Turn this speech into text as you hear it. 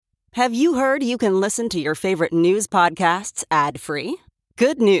Have you heard you can listen to your favorite news podcasts ad-free?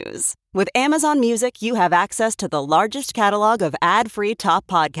 Good news! With Amazon Music, you have access to the largest catalog of ad-free top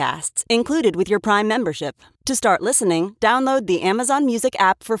podcasts included with your Prime membership. To start listening, download the Amazon Music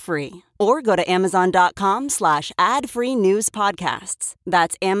app for free or go to amazon.com/ad-free news podcasts.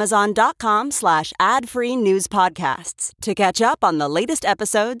 That's amazon.com/ad-free news podcasts to catch up on the latest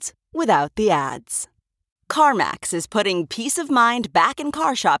episodes without the ads. CarMax is putting peace of mind back in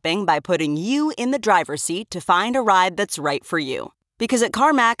car shopping by putting you in the driver's seat to find a ride that's right for you. Because at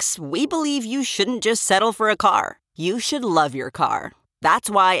CarMax, we believe you shouldn't just settle for a car. You should love your car. That's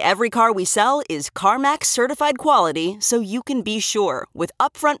why every car we sell is CarMax certified quality, so you can be sure with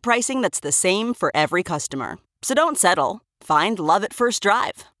upfront pricing that's the same for every customer. So don't settle. Find love at first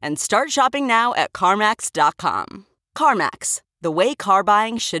drive and start shopping now at CarMax.com. CarMax, the way car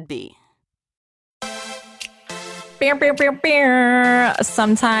buying should be.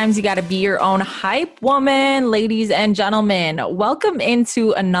 Sometimes you got to be your own hype woman, ladies and gentlemen. Welcome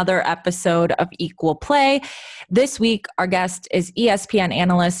into another episode of Equal Play. This week, our guest is ESPN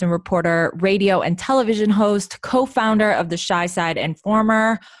analyst and reporter, radio and television host, co-founder of the Shy Side and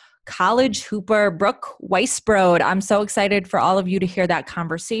former college hooper, Brooke Weisbrod. I'm so excited for all of you to hear that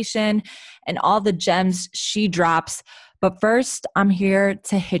conversation and all the gems she drops. But first, I'm here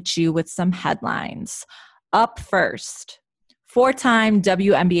to hit you with some headlines. Up first, four-time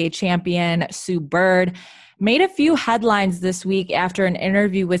WNBA champion Sue Bird made a few headlines this week after an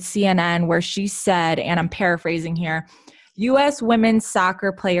interview with CNN where she said, and I'm paraphrasing here, U.S. women's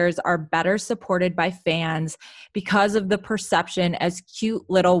soccer players are better supported by fans because of the perception as cute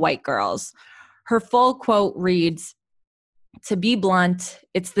little white girls. Her full quote reads, "To be blunt,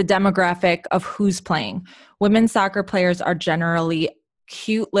 it's the demographic of who's playing. Women's soccer players are generally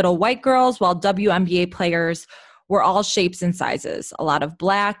cute little white girls, while WNBA players were all shapes and sizes. A lot of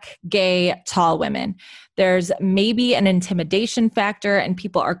black, gay, tall women. There's maybe an intimidation factor, and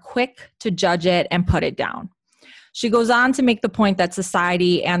people are quick to judge it and put it down." She goes on to make the point that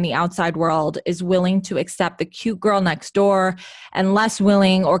society and the outside world is willing to accept the cute girl next door and less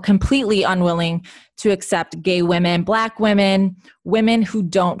willing or completely unwilling to accept gay women, black women, women who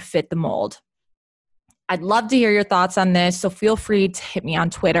don't fit the mold. I'd love to hear your thoughts on this, so feel free to hit me on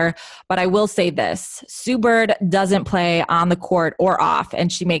Twitter. But I will say this, Sue Bird doesn't play on the court or off, and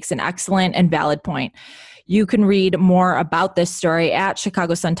she makes an excellent and valid point. You can read more about this story at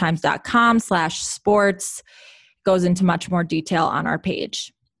chicagosuntimes.com/sports. Goes into much more detail on our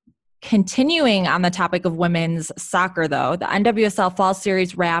page. Continuing on the topic of women's soccer, though, the NWSL Fall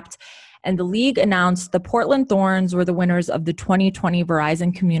Series wrapped, and the league announced the Portland Thorns were the winners of the 2020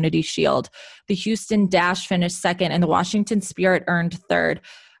 Verizon Community Shield. The Houston Dash finished second, and the Washington Spirit earned third.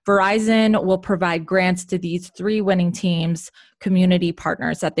 Verizon will provide grants to these three winning teams, community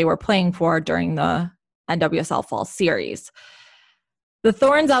partners that they were playing for during the NWSL Fall Series. The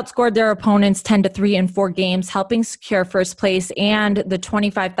Thorns outscored their opponents 10-3 in 4 games, helping secure first place and the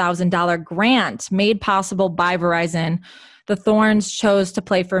 $25,000 grant made possible by Verizon. The Thorns chose to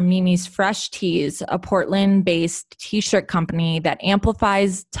play for Mimi's Fresh Tees, a Portland-based t-shirt company that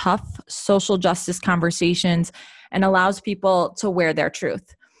amplifies tough social justice conversations and allows people to wear their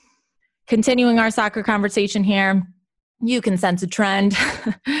truth. Continuing our soccer conversation here, you can sense a trend.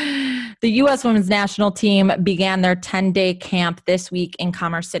 The U.S. women's national team began their 10-day camp this week in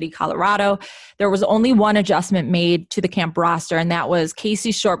Commerce City, Colorado. There was only one adjustment made to the camp roster, and that was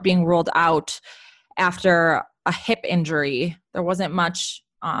Casey Short being ruled out after a hip injury. There wasn't much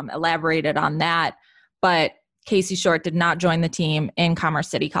elaborated on that, but Casey Short did not join the team in Commerce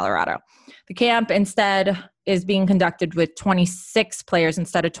City, Colorado. The camp instead is being conducted with 26 players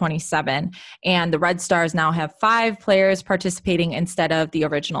instead of 27, and the Red Stars now have 5 players participating instead of the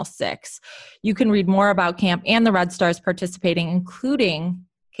original 6. You can read more about camp and the Red Stars participating, including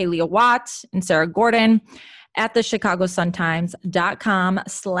Kaylia Watt and Sarah Gordon, at the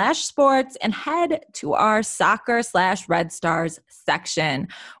chicagosuntimes.com/sports and head to our soccer/Red Stars section.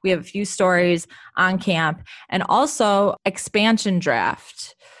 We have a few stories on camp and also expansion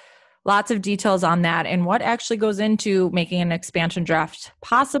draft. Lots of details on that and what actually goes into making an expansion draft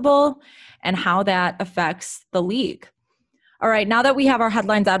possible and how that affects the league. All right, now that we have our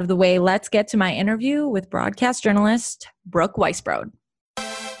headlines out of the way, let's get to my interview with broadcast journalist Brooke Weisbrod.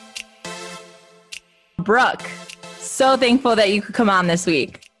 Brooke, so thankful that you could come on this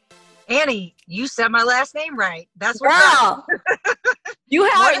week. Annie, you said my last name right. That's what. Wow. You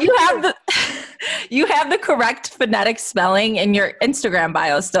have the correct phonetic spelling in your Instagram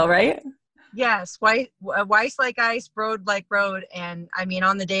bio still, right? Yes, Weiss like ice, Broad like road, and I mean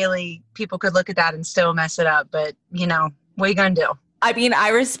on the daily, people could look at that and still mess it up. But you know, what are you gonna do? I mean, I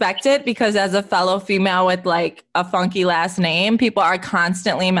respect it because as a fellow female with like a funky last name, people are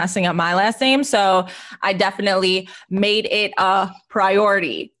constantly messing up my last name. So I definitely made it a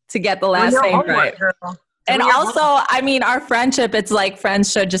priority to get the last your name homework, right. girl. And Do your also, homework. I mean, our friendship, it's like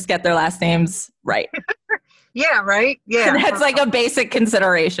friends should just get their last names right. Yeah, right. Yeah. That's like a basic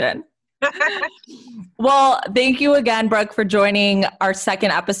consideration. Well, thank you again, Brooke, for joining our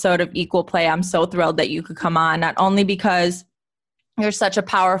second episode of Equal Play. I'm so thrilled that you could come on, not only because you're such a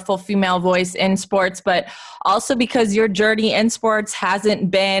powerful female voice in sports, but also because your journey in sports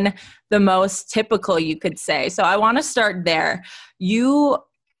hasn't been the most typical, you could say. So I want to start there. You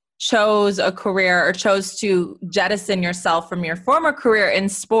chose a career or chose to jettison yourself from your former career in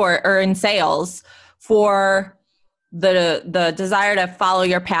sport or in sales for the desire to follow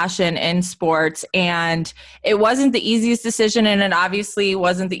your passion in sports. And it wasn't the easiest decision, and it obviously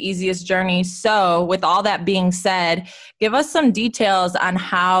wasn't the easiest journey. So with all that being said, give us some details on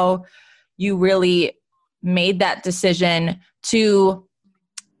how you really made that decision to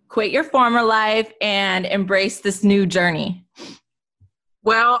quit your former life and embrace this new journey.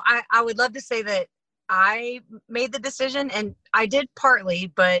 Well, I would love to say that I made the decision, and I did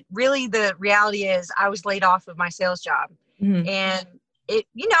partly, but really the reality is I was laid off of my sales job. Mm-hmm. And it,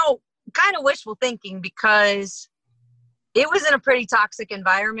 kind of wishful thinking because it was in a pretty toxic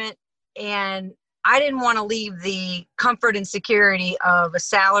environment, and I didn't want to leave the comfort and security of a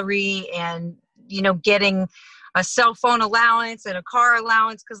salary and, getting a cell phone allowance and a car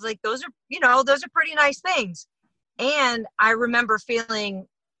allowance. Cause like, those are pretty nice things. And I remember feeling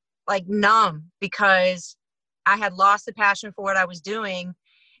like numb because I had lost the passion for what I was doing.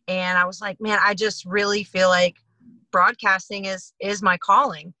 And I was like, man, I just really feel like broadcasting is my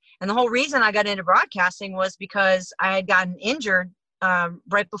calling. And the whole reason I got into broadcasting was because I had gotten injured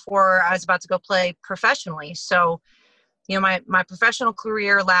right before I was about to go play professionally. So, my professional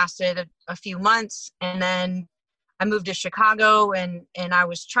career lasted a few months, and then I moved to Chicago, and I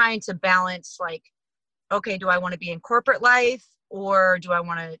was trying to balance like, okay, do I want to be in corporate life, or do I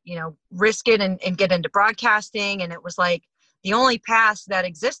want to, risk it and get into broadcasting? And it was like the only paths that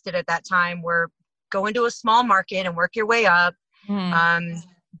existed at that time were go into a small market and work your way up.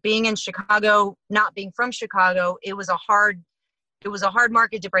 Being in Chicago, not being from Chicago, it was a hard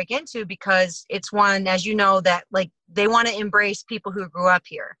market to break into because it's one, as you know, that like they want to embrace people who grew up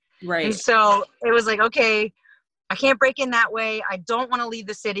here. Right. And so it was like, okay, I can't break in that way. I don't want to leave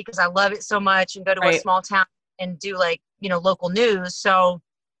the city because I love it so much and go to a small town and do like, local news. So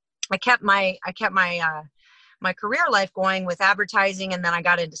I kept my career life going with advertising. And then I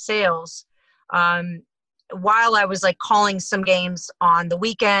got into sales, while I was like calling some games on the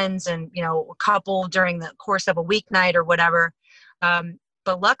weekends and, a couple during the course of a weeknight or whatever.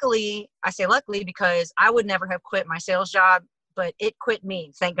 But luckily, I say luckily because I would never have quit my sales job, but it quit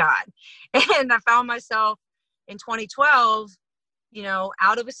me, thank God. And I found myself in 2012,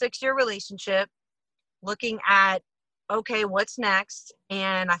 out of a 6-year relationship, looking at, okay, what's next?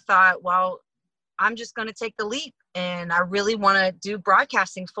 And I thought, well, I'm just going to take the leap, and I really want to do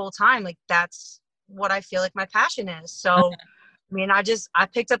broadcasting full time. Like that's what I feel like my passion is. So, I mean, I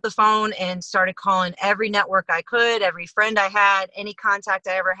picked up the phone and started calling every network I could, every friend I had, any contact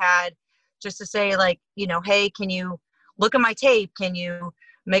I ever had, just to say like, hey, can you look at my tape? Can you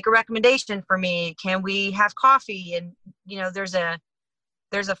make a recommendation for me? Can we have coffee? And,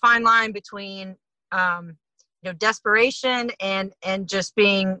 there's a fine line between, desperation and just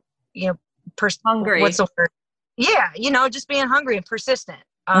being, hungry. What's the word? Yeah. Just being hungry and persistent.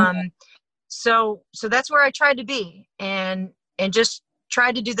 So that's where I tried to be and just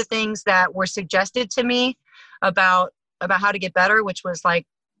tried to do the things that were suggested to me about how to get better, which was like,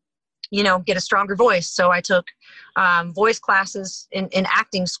 get a stronger voice. So I took voice classes in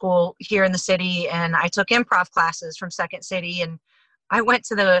acting school here in the city, and I took improv classes from Second City, and I went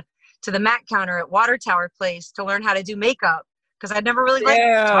to the Mac counter at Water Tower Place to learn how to do makeup because I'd never really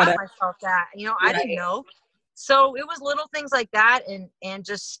taught myself that. I didn't know. So it was little things like that, and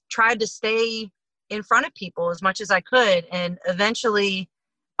just tried to stay in front of people as much as I could. And eventually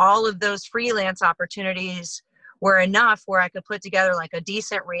all of those freelance opportunities were enough where I could put together like a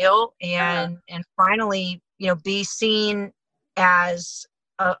decent reel and finally, be seen as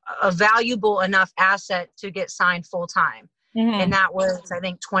a valuable enough asset to get signed full time. And that was, I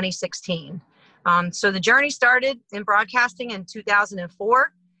think, 2016. So the journey started in broadcasting in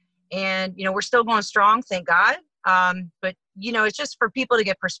 2004, and, we're still going strong, thank God. But, it's just for people to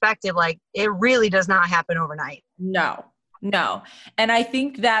get perspective, like it really does not happen overnight. No. And I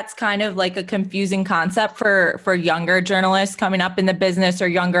think that's kind of like a confusing concept for younger journalists coming up in the business or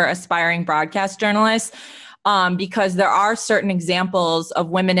younger aspiring broadcast journalists. because there are certain examples of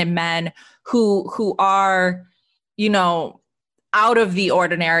women and men who are, you know, out of the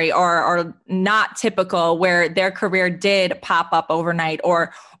ordinary or not typical, where their career did pop up overnight,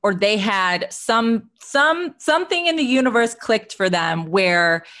 or they had something in the universe clicked for them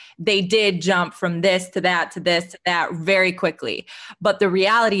where they did jump from this to that to this to that very quickly. But the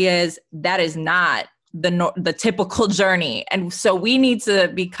reality is that is not the typical journey. And so we need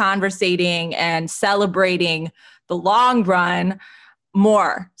to be conversating and celebrating the long run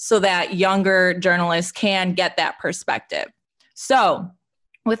more so that younger journalists can get that perspective. So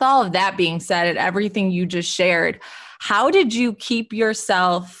with all of that being said and everything you just shared, how did you keep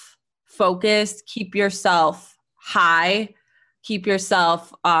yourself focused, keep yourself high, keep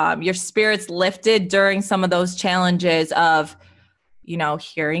yourself, your spirits lifted during some of those challenges of, you know,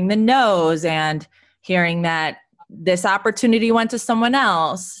 hearing the no's and hearing that this opportunity went to someone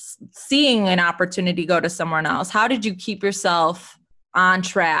else, seeing an opportunity go to someone else? How did you keep yourself on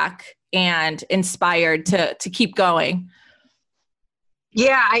track and inspired to keep going?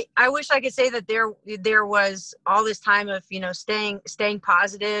 Yeah, I wish I could say that there was all this time of, you know, staying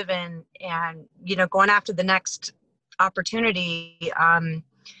positive and, you know, going after the next opportunity. I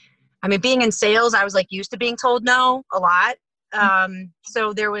mean, being in sales, I was like used to being told no a lot.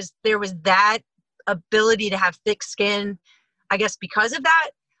 So there was that ability to have thick skin, I guess, because of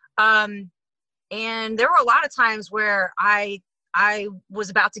that. And there were a lot of times where I was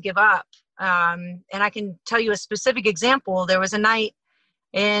about to give up. And I can tell you a specific example. There was a night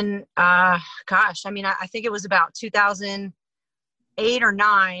in, I think it was about 2008 or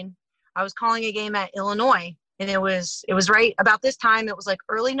 9. I was calling a game at Illinois, and it was right about this time. It was like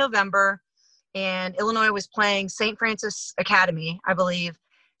early November, and Illinois was playing St. Francis Academy, I believe.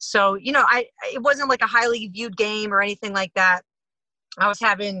 So, you know, it wasn't like a highly viewed game or anything like that. I was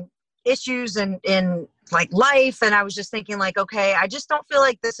having issues in like life, and I was just thinking like, okay, I just don't feel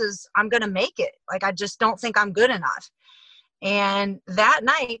like I'm going to make it. Like, I just don't think I'm good enough. And that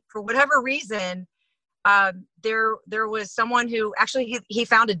night, for whatever reason, there was someone who actually, he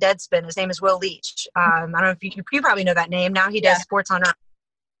found a Deadspin. His name is Will Leach. I don't know if you probably know that name. Now he does sports on Earth.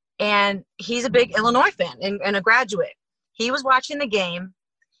 And he's a big Illinois fan and a graduate. He was watching the game.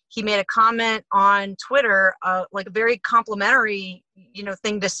 He made a comment on Twitter, like a very complimentary, you know,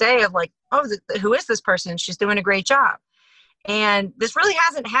 thing to say of like, oh, who is this person? She's doing a great job. And this really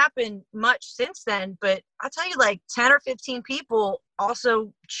hasn't happened much since then, but I'll tell you, like 10 or 15 people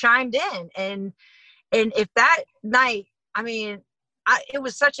also chimed in. And if that night, I mean, it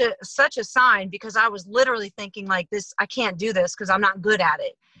was such a sign, because I was literally thinking like this, I can't do this because I'm not good at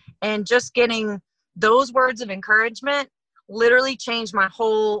it. And just getting those words of encouragement literally changed my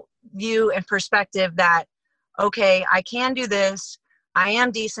whole view and perspective that, okay, I can do this. I am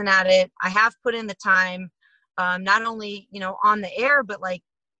decent at it. I have put in the time. Not only, you know, on the air, but like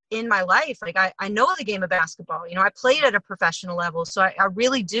in my life. Like I know the game of basketball. You know, I played at a professional level. So I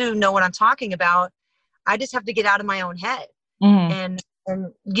really do know what I'm talking about. I just have to get out of my own head. Mm-hmm.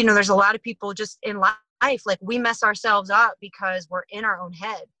 And, you know, there's a lot of people just in life, like we mess ourselves up because we're in our own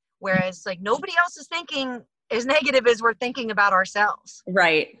head. Whereas like nobody else is thinking as negative as we're thinking about ourselves.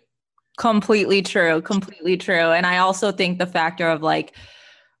 Right. Completely true. Completely true. And I also think the factor of like,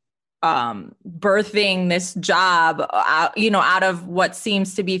 birthing this job out, you know, out of what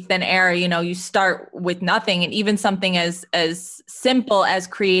seems to be thin air. You know, you start with nothing, and even something as simple as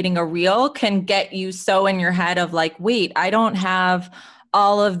creating a reel can get you so in your head of like, wait, I don't have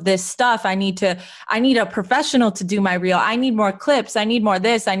all of this stuff. I need a professional to do my reel. I need more clips. I need more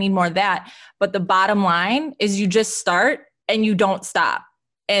this. I need more that. But the bottom line is you just start and you don't stop.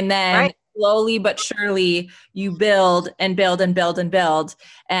 And then slowly but surely you build and build and build and build.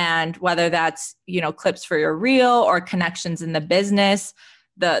 And whether that's, you know, clips for your reel or connections in the business,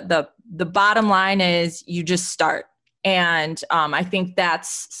 the bottom line is you just start. And I think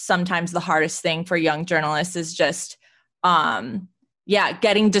that's sometimes the hardest thing for young journalists is just,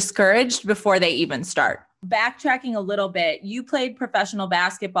 getting discouraged before they even start. Backtracking a little bit, you played professional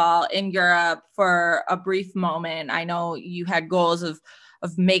basketball in Europe for a brief moment. I know you had goals of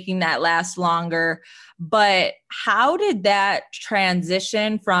making that last longer, but how did that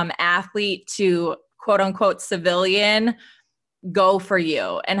transition from athlete to quote unquote civilian go for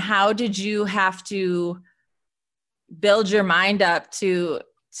you? And how did you have to build your mind up to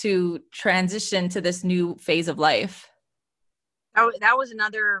transition to this new phase of life? That was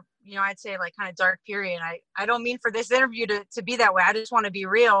another, you know, I'd say like kind of dark period. I don't mean for this interview to be that way. I just want to be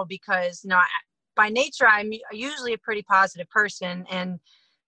real because, you know, by nature, I'm usually a pretty positive person. And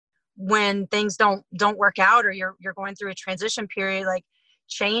when things don't work out or you're going through a transition period, like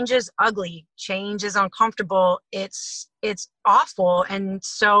change is ugly. Change is uncomfortable. It's awful. And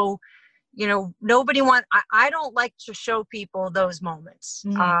so, I don't like to show people those moments.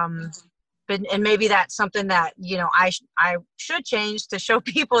 And maybe that's something that, I should change to show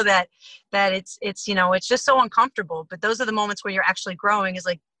people that it's just so uncomfortable. But those are the moments where you're actually growing. Is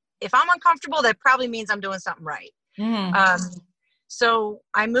like, if I'm uncomfortable, that probably means I'm doing something right. So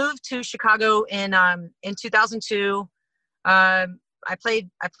I moved to Chicago in 2002. I played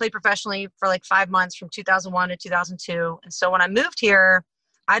professionally for like 5 months from 2001 to 2002. And so when I moved here,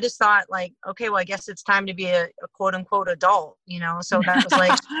 I just thought like, okay, well, I guess it's time to be a quote unquote adult, so that was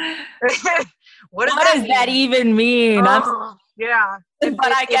like, what does that even mean? Yeah.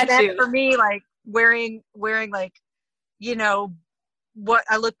 But I get you. For me, like wearing like, what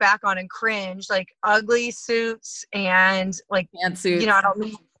I look back on and cringe, like ugly suits and like pantsuits.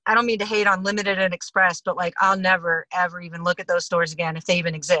 I don't mean to hate on Limited and Express, but like I'll never ever even look at those stores again if they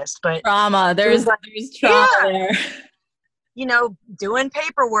even exist. But trauma, there's trauma there. Doing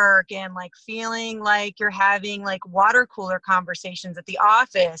paperwork and like feeling like you're having like water cooler conversations at the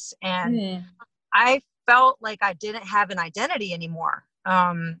office, and I felt like I didn't have an identity anymore,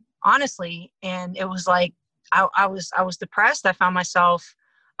 honestly. And it was like I was depressed. I found myself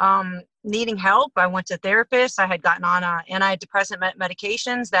needing help. I went to therapists. I had gotten on antidepressant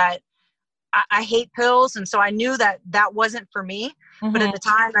medications that I hate pills. And so I knew that wasn't for me, but at the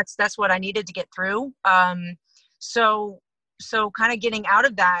time that's what I needed to get through. So kind of getting out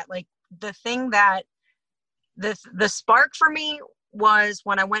of that, like the thing that the spark for me was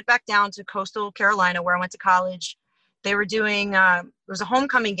when I went back down to Coastal Carolina, where I went to college. They were doing, it was a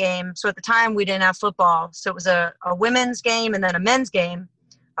homecoming game. So at the time we didn't have football. So it was a women's game and then a men's game.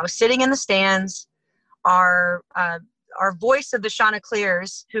 I was sitting in the stands. Our voice of the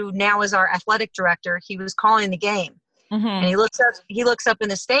Chanticleers, who now is our athletic director, he was calling the game. And he looks up in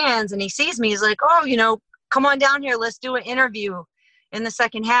the stands and he sees me. He's like, oh, come on down here. Let's do an interview in the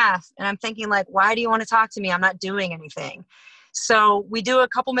second half. And I'm thinking like, why do you want to talk to me? I'm not doing anything. So we do a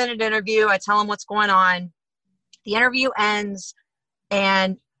couple-minute interview. I tell him what's going on. The interview ends,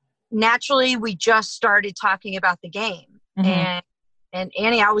 and naturally we just started talking about the game. And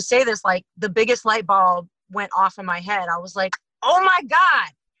Annie, I would say this, like the biggest light bulb went off in my head. I was like, oh my God,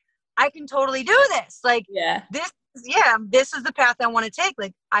 I can totally do this. Like, this is the path I want to take.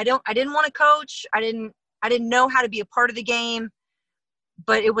 Like, I didn't want to coach. I didn't know how to be a part of the game,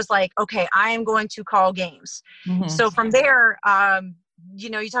 but it was like, okay, I am going to call games. So from there,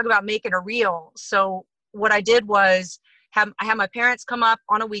 you talk about making a reel. So what I did was I had my parents come up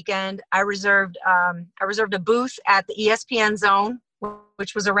on a weekend. I reserved a booth at the ESPN Zone,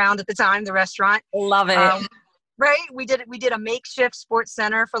 which was around at the time, the restaurant. Love it. Right. We did a makeshift sports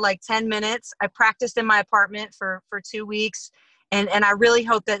center for like 10 minutes. I practiced in my apartment for 2 weeks. And I really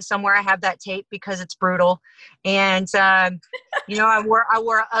hope that somewhere I have that tape because it's brutal. And, I wore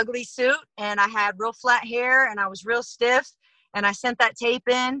an ugly suit and I had real flat hair and I was real stiff, and I sent that tape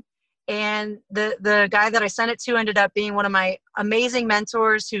in. And the guy that I sent it to ended up being one of my amazing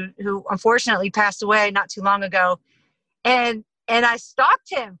mentors who unfortunately passed away not too long ago. And I stalked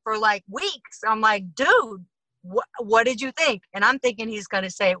him for like weeks. I'm like, dude, what did you think? And I'm thinking he's going to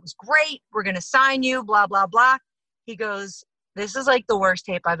say it was great. We're going to sign you, blah, blah, blah. He goes, this is like the worst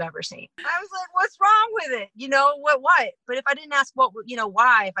tape I've ever seen. I was like, what's wrong with it? What? But if I didn't ask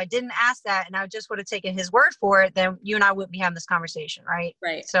why, if I didn't ask that and I just would have taken his word for it, then you and I wouldn't be having this conversation. Right.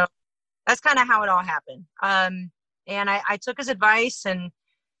 So that's kind of how it all happened. And I took his advice and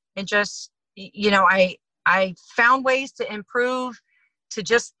just, I found ways to improve, to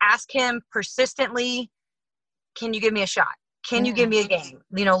just ask him persistently, can you give me a shot? Can you give me a game?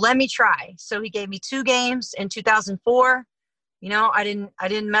 Let me try. So he gave me 2 games in 2004. I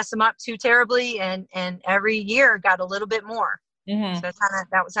didn't mess him up too terribly. And every year got a little bit more. So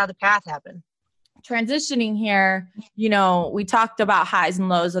that was how the path happened. Transitioning here, we talked about highs and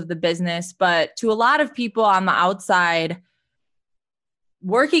lows of the business, but to a lot of people on the outside,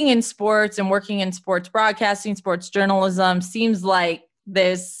 working in sports and working in sports broadcasting, sports journalism seems like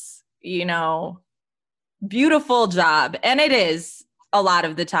this, beautiful job. And it is a lot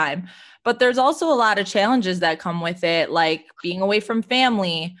of the time, but there's also a lot of challenges that come with it, like being away from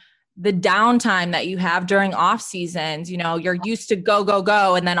family, the downtime that you have during off seasons. You're used to go, go,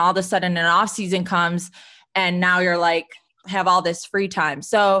 go. And then all of a sudden an off season comes and now you're like, have all this free time.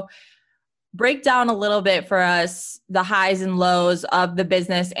 So break down a little bit for us, the highs and lows of the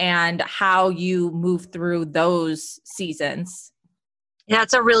business and how you move through those seasons. Yeah,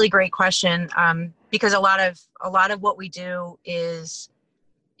 it's a really great question. Because a lot of what we do is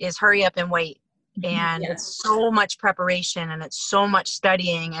hurry up and wait. and Yeah. it's so much preparation, and it's so much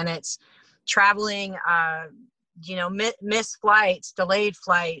studying, and it's traveling, missed flights, delayed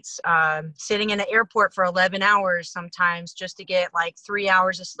flights, sitting in the airport for 11 hours sometimes just to get like 3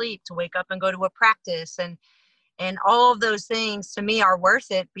 hours of sleep to wake up and go to a practice. And all of those things to me are worth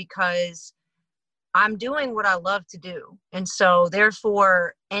it because I'm doing what I love to do. And so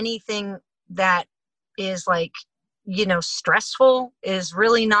therefore anything that is like, stressful is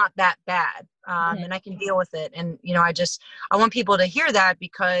really not that bad. And I can deal with it. And, I want people to hear that,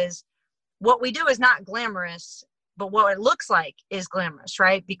 because what we do is not glamorous, but what it looks like is glamorous,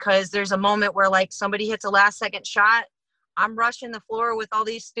 right? Because there's a moment where like somebody hits a last second shot, I'm rushing the floor with all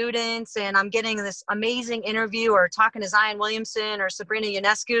these students and I'm getting this amazing interview or talking to Zion Williamson or Sabrina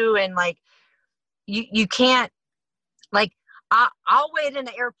Ionescu. And like, you can't, like, I'll wait in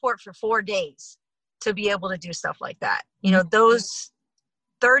the airport for 4 days to be able to do stuff like that. Those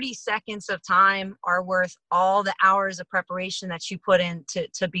 30 seconds of time are worth all the hours of preparation that you put in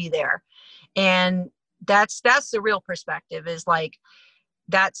to be there. And that's the real perspective, is like,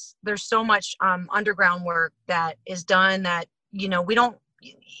 there's so much underground work that is done that, we don't,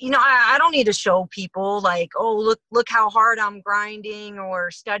 I don't need to show people like, oh, look how hard I'm grinding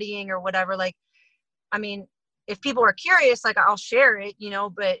or studying or whatever. Like, I mean, if people are curious, like I'll share it,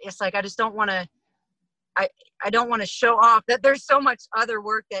 but it's like, I just don't want to, I don't want to show off that there's so much other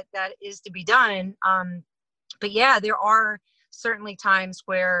work that is to be done. But yeah, there are certainly times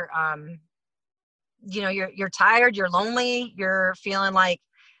where, you're tired, you're lonely, you're feeling like,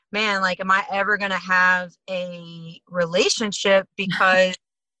 man, like, am I ever going to have a relationship? Because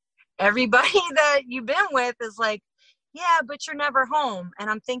everybody that you've been with is like, yeah, but you're never home. And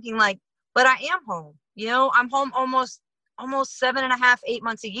I'm thinking like, but I am home. I'm home almost 7.5, 8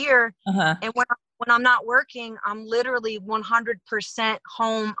 months a year. Uh-huh. And when I'm not working, I'm literally 100%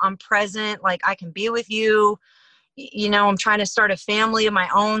 home. I'm present. Like, I can be with you. I'm trying to start a family of my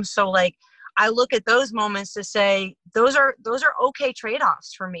own. So like, I look at those moments to say, those are okay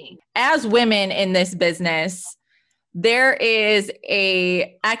trade-offs for me. As women in this business, there is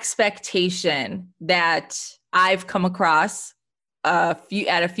a expectation that I've come across at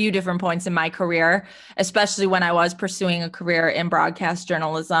a few different points in my career, especially when I was pursuing a career in broadcast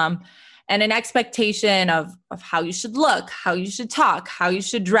journalism, and an expectation of how you should look, how you should talk, how you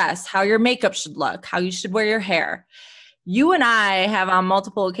should dress, how your makeup should look, how you should wear your hair. You and I have on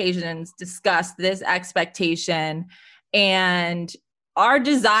multiple occasions discussed this expectation and our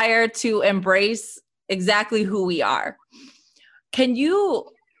desire to embrace exactly who we are. Can you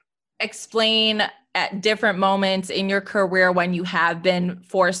explain at different moments in your career when you have been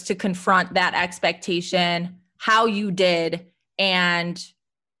forced to confront that expectation, how you did, and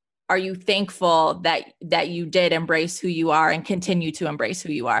are you thankful that you did embrace who you are and continue to embrace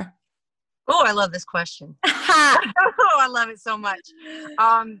who you are? Oh, I love this question. Oh, I love it so much.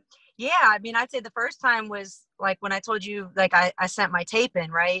 Yeah, I mean, I'd say the first time was like when I told you, like I sent my tape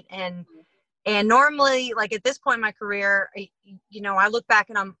in, right? And normally, like at this point in my career, I look back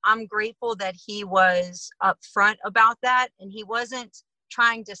and I'm grateful that he was upfront about that, and he wasn't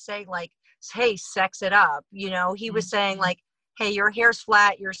trying to say like, hey, sex it up. He was saying like, hey, your hair's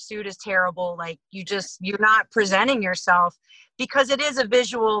flat, your suit is terrible. Like you're not presenting yourself, because it is a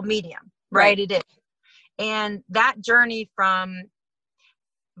visual medium, right? It is. And that journey from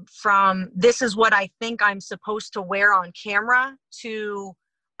this is what I think I'm supposed to wear on camera to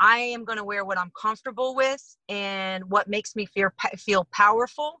I am going to wear what I'm comfortable with and what makes me feel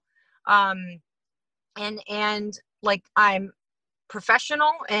powerful. And like I'm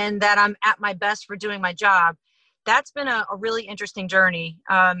professional and that I'm at my best for doing my job. That's been a really interesting journey.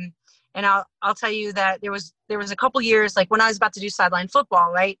 And I'll tell you that there was a couple years, like when I was about to do sideline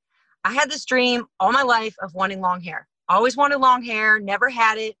football, right? I had this dream all my life of wanting long hair. Always wanted long hair, never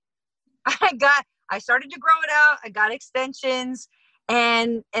had it. I started to grow it out. I got extensions.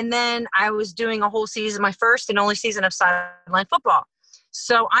 And then I was doing a whole season, my first and only season of sideline football.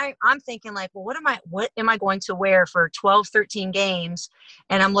 So I'm thinking like, well, what am I going to wear for 12, 13 games?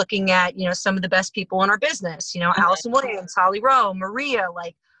 And I'm looking at, some of the best people in our business, Allison Williams, Holly Rowe, Maria,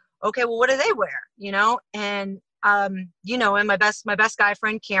 like, okay, well, what do they wear? And, and my best guy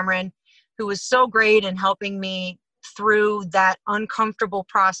friend, Cameron, who was so great in helping me through that uncomfortable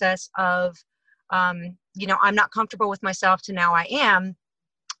process of, I'm not comfortable with myself to now I am.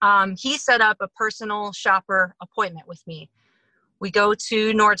 He set up a personal shopper appointment with me. We go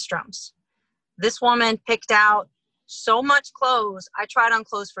to Nordstrom's. This woman picked out so much clothes. I tried on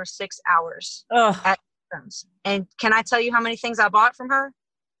clothes for 6 hours at Nordstrom's. And can I tell you how many things I bought from her?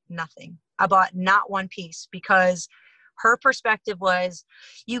 Nothing. I bought not one piece because her perspective was,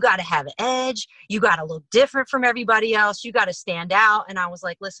 you got to have an edge. You got to look different from everybody else. You got to stand out. And I was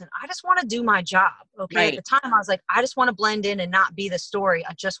like, listen, I just want to do my job. Okay. Right. At the time I was like, I just want to blend in and not be the story.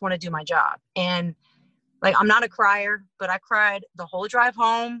 I just want to do my job. And like, I'm not a crier, but I cried the whole drive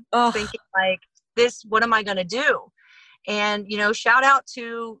home thinking like what am I going to do? And, you know, shout out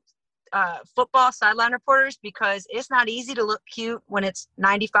to football sideline reporters, because it's not easy to look cute when it's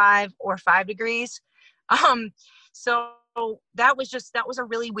 95 or 5 degrees. So that was a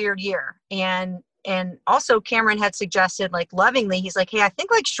really weird year. And also Cameron had suggested, like, lovingly, he's like, hey, I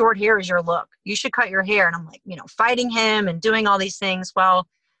think like short hair is your look. You should cut your hair. And I'm like, you know, fighting him and doing all these things. Well,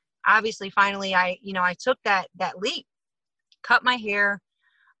 obviously, finally, I took that leap, cut my hair,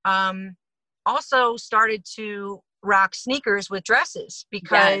 also started to rock sneakers with dresses,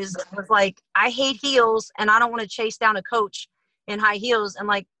 because it was like, I hate heels and I don't want to chase down a coach in high heels. And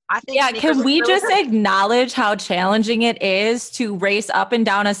like, I think, can we really just good. acknowledge how challenging it is to race up and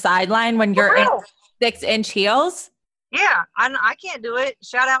down a sideline when you're in 6-inch heels? Yeah, I can't do it.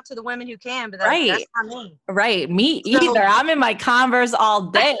 Shout out to the women who can, but that's not me. Right. Me either. I'm in my Converse all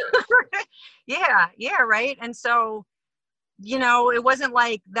day. Yeah, right. And so, you know, it wasn't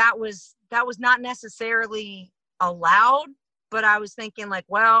like that was not necessarily allowed, but I was thinking like,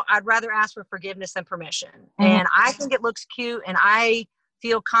 well, I'd rather ask for forgiveness than permission. Mm-hmm. And I think it looks cute and I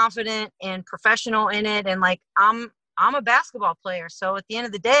feel confident and professional in it. And like, I'm a basketball player. So at the end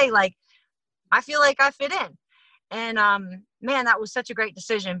of the day, like, I feel like I fit in. And, man, that was such a great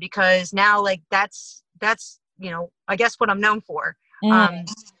decision, because now like, that's, you know, I guess what I'm known for,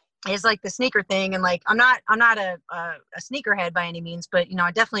 is like the sneaker thing. And like, I'm not a sneakerhead by any means, but, you know,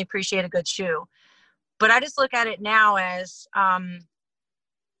 I definitely appreciate a good shoe. But I just look at it now as,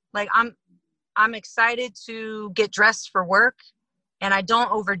 like, I'm excited to get dressed for work, and I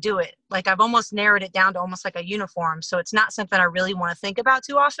don't overdo it. Like, I've almost narrowed it down to almost like a uniform. So it's not something I really want to think about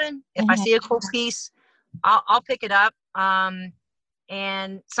too often. If I see a cool piece, I'll pick it up.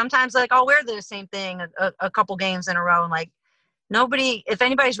 And sometimes like I'll wear the same thing a couple games in a row. And like, if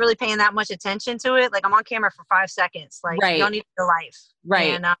anybody's really paying that much attention to it, like, I'm on camera for 5 seconds. Like, you don't need your life.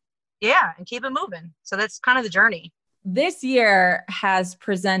 Right. And, and keep it moving. So that's kind of the journey. This year has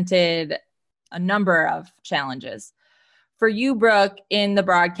presented a number of challenges. For you, Brooke, in the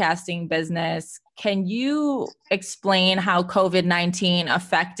broadcasting business, can you explain how COVID-19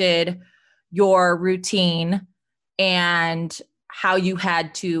 affected your routine and how you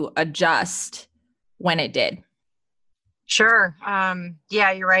had to adjust when it did? Sure.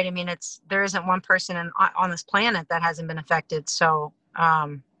 Yeah, you're right. I mean, there isn't one person on this planet that hasn't been affected. So,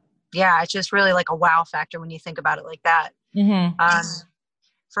 yeah, it's just really like a wow factor when you think about it like that. Mm-hmm.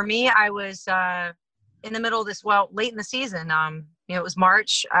 For me, I was in the middle of this, late in the season. It was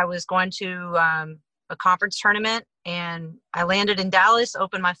March. I was going to a conference tournament, and I landed in Dallas,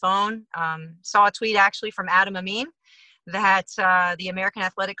 opened my phone, saw a tweet actually from Adam Amin that the American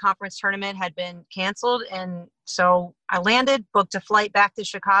Athletic Conference tournament had been canceled. And so I landed, booked a flight back to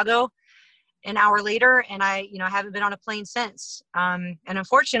Chicago an hour later, and I haven't been on a plane since. And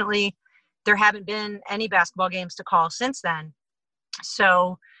unfortunately, there haven't been any basketball games to call since then.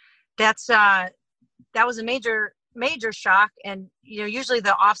 So that was a major shock. And, usually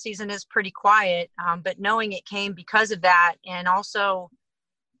the off season is pretty quiet, but knowing it came because of that, and also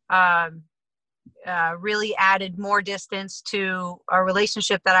really added more distance to a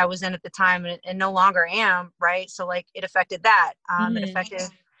relationship that I was in at the time and no longer am. Right. So like, it affected that. It affected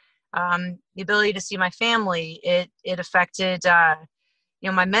the ability to see my family. It affected,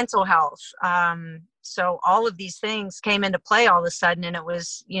 my mental health. So all of these things came into play all of a sudden, and it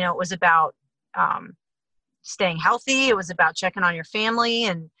was about staying healthy. It was about checking on your family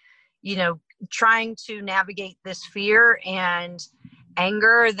and, trying to navigate this fear and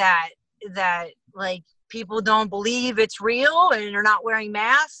anger that like people don't believe it's real and they're not wearing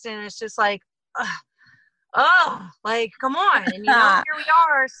masks. And it's just like, like, come on. And, here we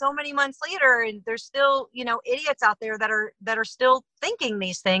are so many months later, and there's still, idiots out there that are still thinking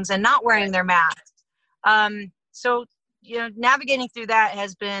these things and not wearing their masks. So, navigating through that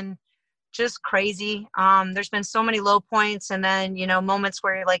has been just crazy. There's been so many low points, and then, moments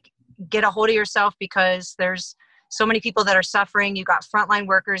where you like get a hold of yourself because there's so many people that are suffering. You got frontline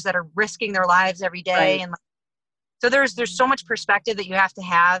workers that are risking their lives every day. Right. And so there's so much perspective that you have to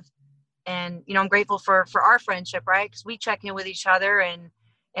have. And, I'm grateful for our friendship, right? Because we check in with each other,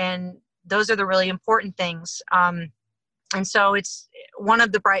 and those are the really important things. And so it's one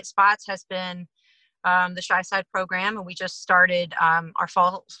of the bright spots has been the Shy Side program. And we just started our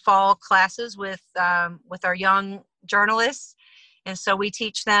fall classes with our young journalists. And so we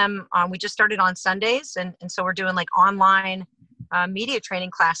teach them, we just started on Sundays. And so we're doing like online media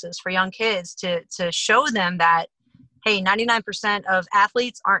training classes for young kids to show them that, hey, 99% of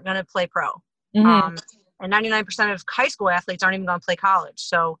athletes aren't going to play pro. And 99% of high school athletes aren't even going to play college.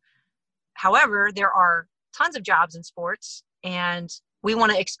 So, however, there are tons of jobs in sports, and we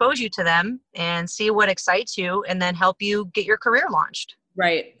want to expose you to them and see what excites you and then help you get your career launched.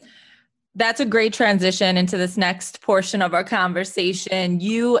 Right. That's a great transition into this next portion of our conversation.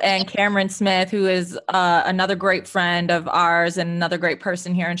 You and Cameron Smith, who is another great friend of ours and another great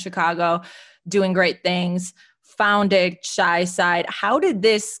person here in Chicago, doing great things, founded Shy Side. How did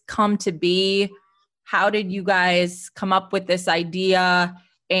this come to be? How did you guys come up with this idea,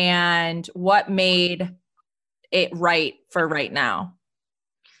 and what made it right for right now?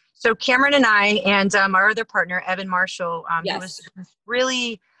 So Cameron and I and our other partner, Evan Marshall, Yes. who was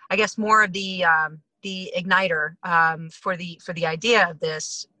really, I guess, more of the igniter for the idea of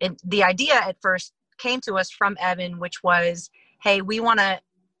this. The idea at first came to us from Evan, which was, hey, we want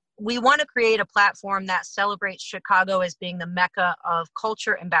to create a platform that celebrates Chicago as being the mecca of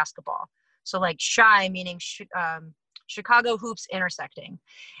culture and basketball. So like Shy, meaning Chicago hoops intersecting.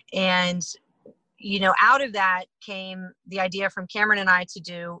 And, you know, out of that came the idea from Cameron and I to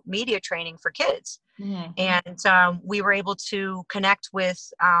do media training for kids. Mm-hmm. And we were able to connect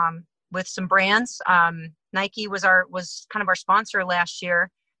with some brands. Nike was kind of our sponsor last year.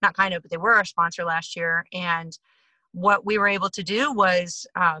 Not kind of, but they were our sponsor last year. And what we were able to do was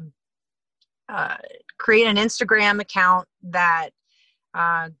create an Instagram account that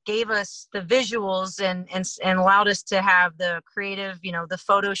gave us the visuals and allowed us to have the creative, you know, the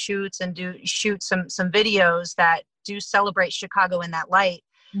photo shoots and shoot some videos that do celebrate Chicago in that light.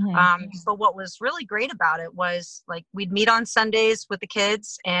 Mm-hmm. But what was really great about it was, like, we'd meet on Sundays with the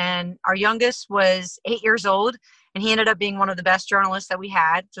kids, and our youngest was 8 years old, and he ended up being one of the best journalists that we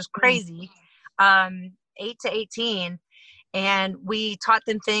had, which was crazy. 8 to 18. And we taught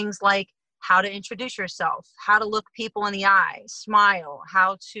them things like how to introduce yourself, how to look people in the eye, smile,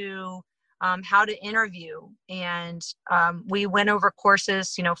 how to interview. And we went over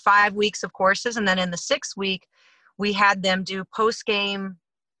courses, 5 weeks of courses. And then in the 6th week, we had them do post-game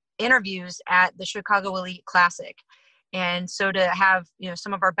interviews at the Chicago Elite Classic. And so to have,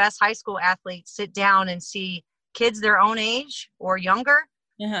 some of our best high school athletes sit down and see kids their own age or younger,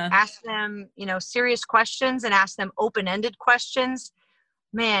 ask them, serious questions and ask them open-ended questions.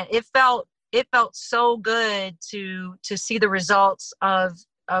 Man, it felt so good to see the results of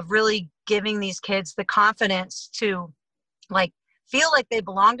really giving these kids the confidence to, like, feel like they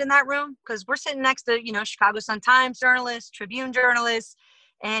belonged in that room, because we're sitting next to, Chicago Sun-Times journalists, Tribune journalists,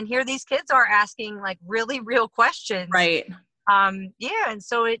 and here these kids are asking, like, really real questions. Right. And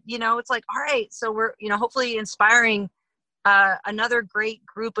so it's like, all right, so we're, hopefully inspiring another great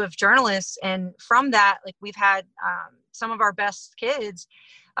group of journalists. And from that, like, we've had some of our best kids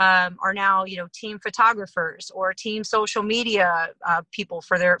are now, team photographers or team social media people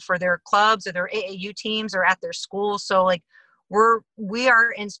for their clubs or their AAU teams or at their schools. So, like, we are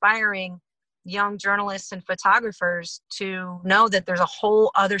inspiring young journalists and photographers to know that there's a whole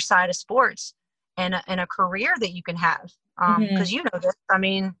other side of sports and a career that you can have. Because you know this, I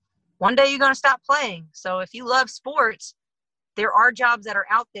mean, one day you're going to stop playing. So if you love sports, there are jobs that are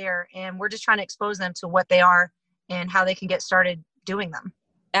out there, and we're just trying to expose them to what they are and how they can get started doing them.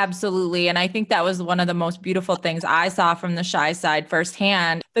 Absolutely. And I think that was one of the most beautiful things I saw from the Shy Side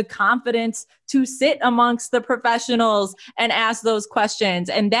firsthand, the confidence to sit amongst the professionals and ask those questions.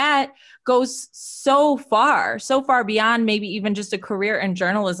 And that goes so far beyond maybe even just a career in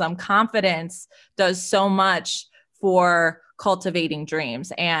journalism. Confidence does so much for cultivating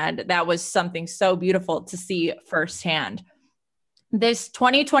dreams. And that was something so beautiful to see firsthand. This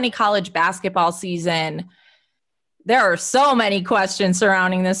 2020 college basketball season, there are so many questions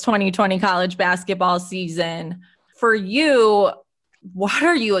surrounding this 2020 college basketball season. For you, what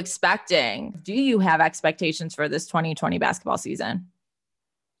are you expecting? Do you have expectations for this 2020 basketball season?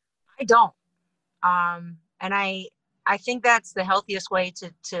 I don't. And I think that's the healthiest way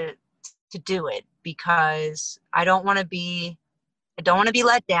to do it, because I don't want to be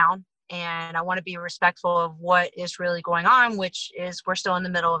let down, and I want to be respectful of what is really going on, which is we're still in the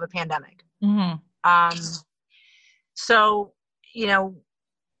middle of a pandemic. Mm-hmm. So,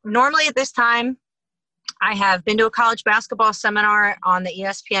 normally at this time, I have been to a college basketball seminar on the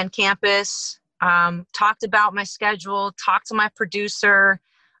ESPN campus, talked about my schedule, talked to my producer,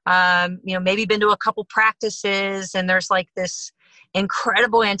 maybe been to a couple practices, and there's like this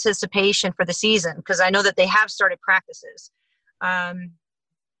incredible anticipation for the season, because I know that they have started practices.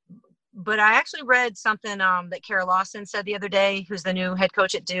 but I actually read something that Kara Lawson said the other day, who's the new head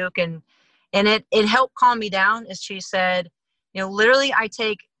coach at Duke, and it helped calm me down. As she said, literally, I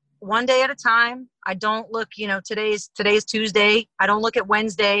take one day at a time. I don't look, today's Tuesday. I don't look at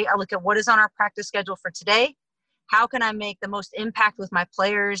Wednesday. I look at what is on our practice schedule for today. How can I make the most impact with my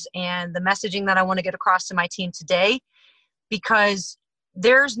players and the messaging that I want to get across to my team today? Because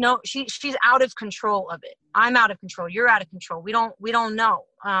she's out of control of it. I'm out of control. You're out of control. We don't know.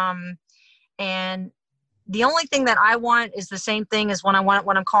 And the only thing that I want is the same thing as when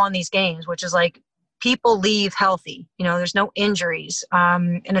I'm calling these games, which is like people leave healthy. There's no injuries,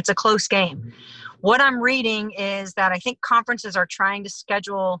 and it's a close game. What I'm reading is that I think conferences are trying to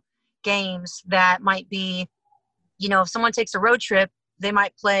schedule games that might be, if someone takes a road trip, they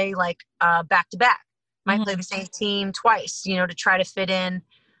might play like back-to-back, might play the same team twice, to try to fit in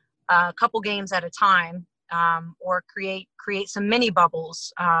a couple games at a time, or create some mini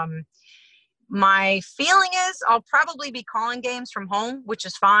bubbles. My feeling is I'll probably be calling games from home, which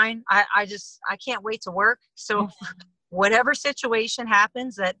is fine. I can't wait to work. So whatever situation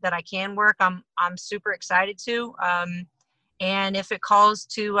happens that I can work, I'm super excited to. And if it calls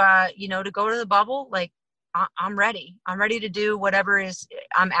to, to go to the bubble, like I'm ready. I'm ready to do whatever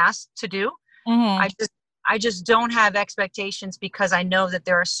I'm asked to do. I just don't have expectations, because I know that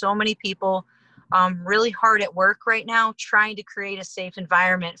there are so many people really hard at work right now trying to create a safe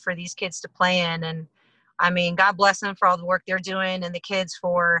environment for these kids to play in. And I mean, God bless them for all the work they're doing, and the kids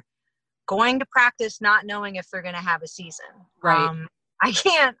for going to practice not knowing if they're going to have a season. Right.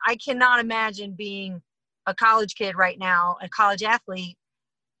 I cannot imagine being a college kid right now, a college athlete,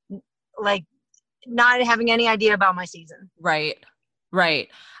 like not having any idea about my season. Right.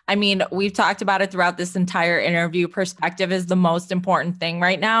 I mean, we've talked about it throughout this entire interview. Perspective is the most important thing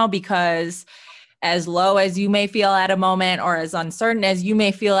right now, because as low as you may feel at a moment, or as uncertain as you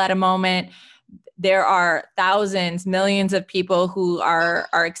may feel at a moment, there are thousands, millions of people who are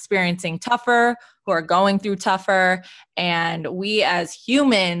experiencing tougher, who are going through tougher. And we as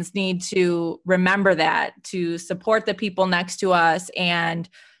humans need to remember that, to support the people next to us, and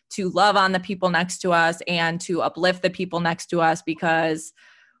to love on the people next to us, and to uplift the people next to us, because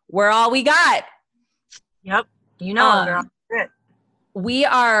we're all we got. Yep. Girl. We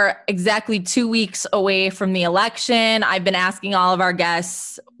are exactly 2 weeks away from the election. I've been asking all of our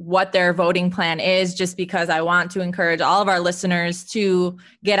guests what their voting plan is, just because I want to encourage all of our listeners to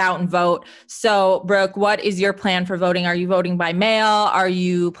get out and vote. So, Brooke, what is your plan for voting? Are you voting by mail? Are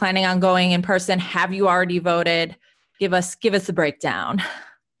you planning on going in person? Have you already voted? Give us a breakdown.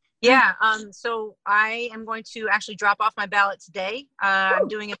 Yeah. So I am going to actually drop off my ballot today. I'm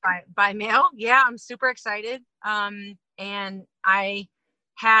doing it by mail. Yeah. I'm super excited. And I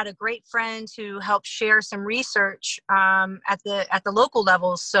had a great friend who helped share some research, at the local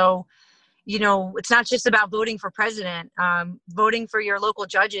levels. So, it's not just about voting for president. Voting for your local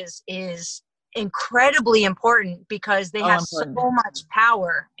judges is incredibly important, because they have so much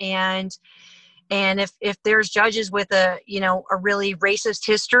power. And if there's judges with a really racist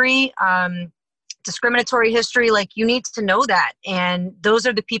history, discriminatory history, like, you need to know that. And those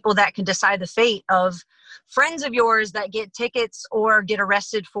are the people that can decide the fate of friends of yours that get tickets or get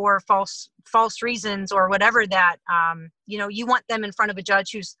arrested for false reasons, or whatever that, you want them in front of a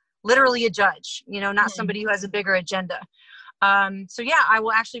judge who's literally a judge, not somebody who has a bigger agenda. So yeah, I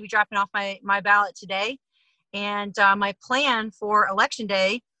will actually be dropping off my ballot today. And my plan for election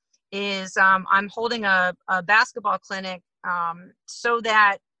day is I'm holding a basketball clinic, so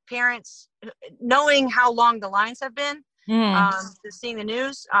that parents, knowing how long the lines have been, seeing the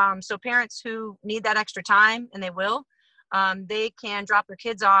news, so parents who need that extra time, and they will, they can drop their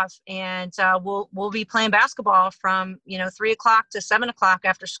kids off, and we'll be playing basketball from 3 o'clock to 7 o'clock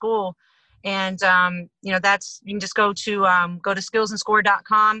after school. And that's, you can just go to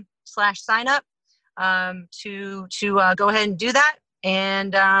skillsandscore.com/sign up to go ahead and do that.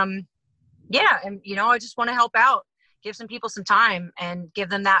 And yeah, and I just want to help out, give some people some time, and give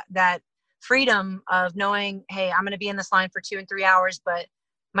them that freedom of knowing, hey, I'm going to be in this line for 2 and 3 hours, but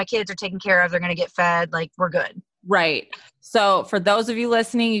my kids are taken care of. They're going to get fed. Like, we're good. Right. So for those of you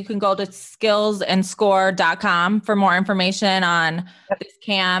listening, you can go to skillsandscore.com for more information on this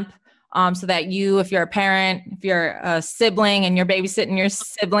camp. So that if you're a parent, if you're a sibling and you're babysitting your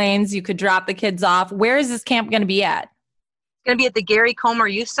siblings, you could drop the kids off. Where is this camp going to be at? It's going to be at the Gary Comer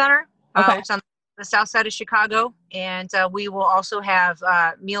Youth Center, okay. Which is on the south side of Chicago. And we will also have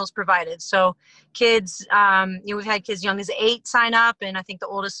meals provided. So kids, we've had kids young as 8 sign up, and I think the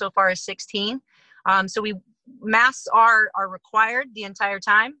oldest so far is 16. So masks are required the entire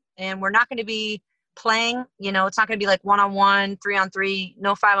time, and we're not going to be playing. You know, it's not going to be like 1-on-1, 3-on-3,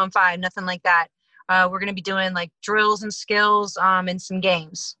 no 5-on-5, nothing like that. We're going to be doing like drills and skills and some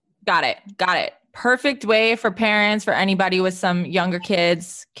games. Got it. Perfect way for parents, for anybody with some younger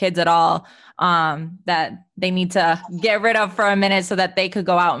kids at all, that they need to get rid of for a minute so that they could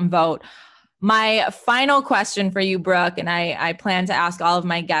go out and vote. My final question for you, Brooke, and I plan to ask all of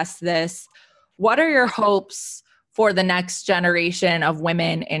my guests this: what are your hopes for the next generation of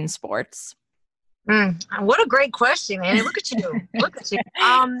women in sports? What a great question, man. Look at you. Look at you.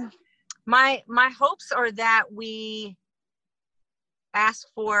 My hopes are that we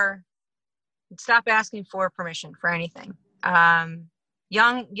stop asking for permission for anything.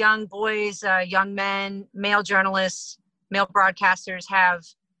 Young boys, young men, male journalists, male broadcasters have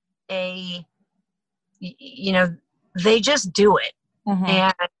they just do it. Mm-hmm.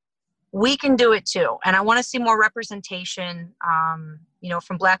 And we can do it too. And I want to see more representation,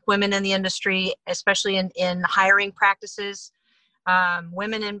 from Black women in the industry, especially in hiring practices,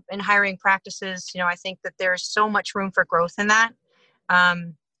 women in hiring practices. I think that there's so much room for growth in that.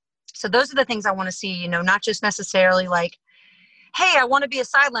 So those are the things I want to see, not just necessarily like, hey, I want to be a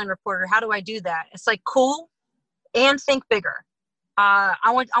sideline reporter. How do I do that? It's like, cool, and think bigger. I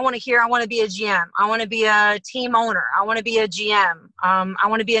want to be a GM. I want to be a team owner. I want to be a GM. I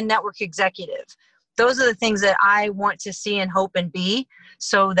want to be a network executive. Those are the things that I want to see and hope and be,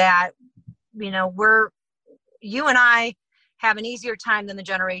 so that, you and I have an easier time than the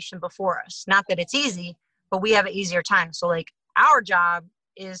generation before us. Not that it's easy, but we have an easier time. So like, our job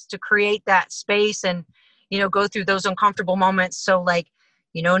is to create that space and, go through those uncomfortable moments. So like,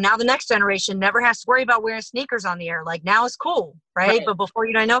 now the next generation never has to worry about wearing sneakers on the air. Like, now it's cool, right? But before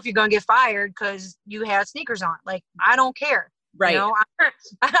I know if you're going to get fired because you had sneakers on. Like, I don't care. Right.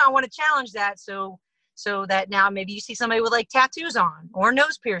 I want to challenge that. So that now maybe you see somebody with like tattoos on or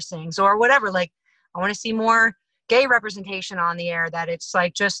nose piercings or whatever. Like, I want to see more gay representation on the air, that it's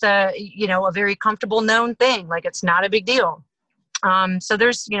like just a very comfortable known thing. Like, it's not a big deal. So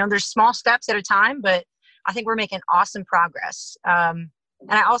there's small steps at a time, but I think we're making awesome progress. And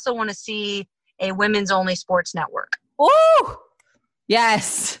I also want to see a women's only sports network. Ooh,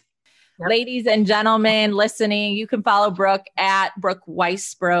 yes. Yep. Ladies and gentlemen listening, you can follow Brooke at Brooke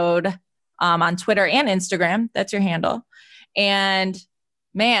Weisbrod on Twitter and Instagram. That's your handle. And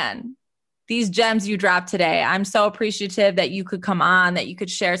man, these gems you dropped today, I'm so appreciative that you could come on, that you could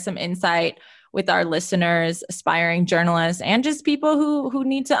share some insight with our listeners, aspiring journalists, and just people who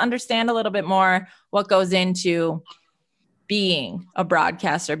need to understand a little bit more what goes into being a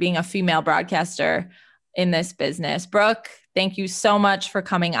broadcaster, being a female broadcaster in this business. Brooke, thank you so much for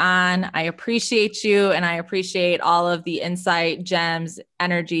coming on. I appreciate you, and I appreciate all of the insight, gems,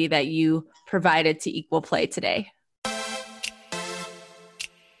 energy that you provided to Equal Play today.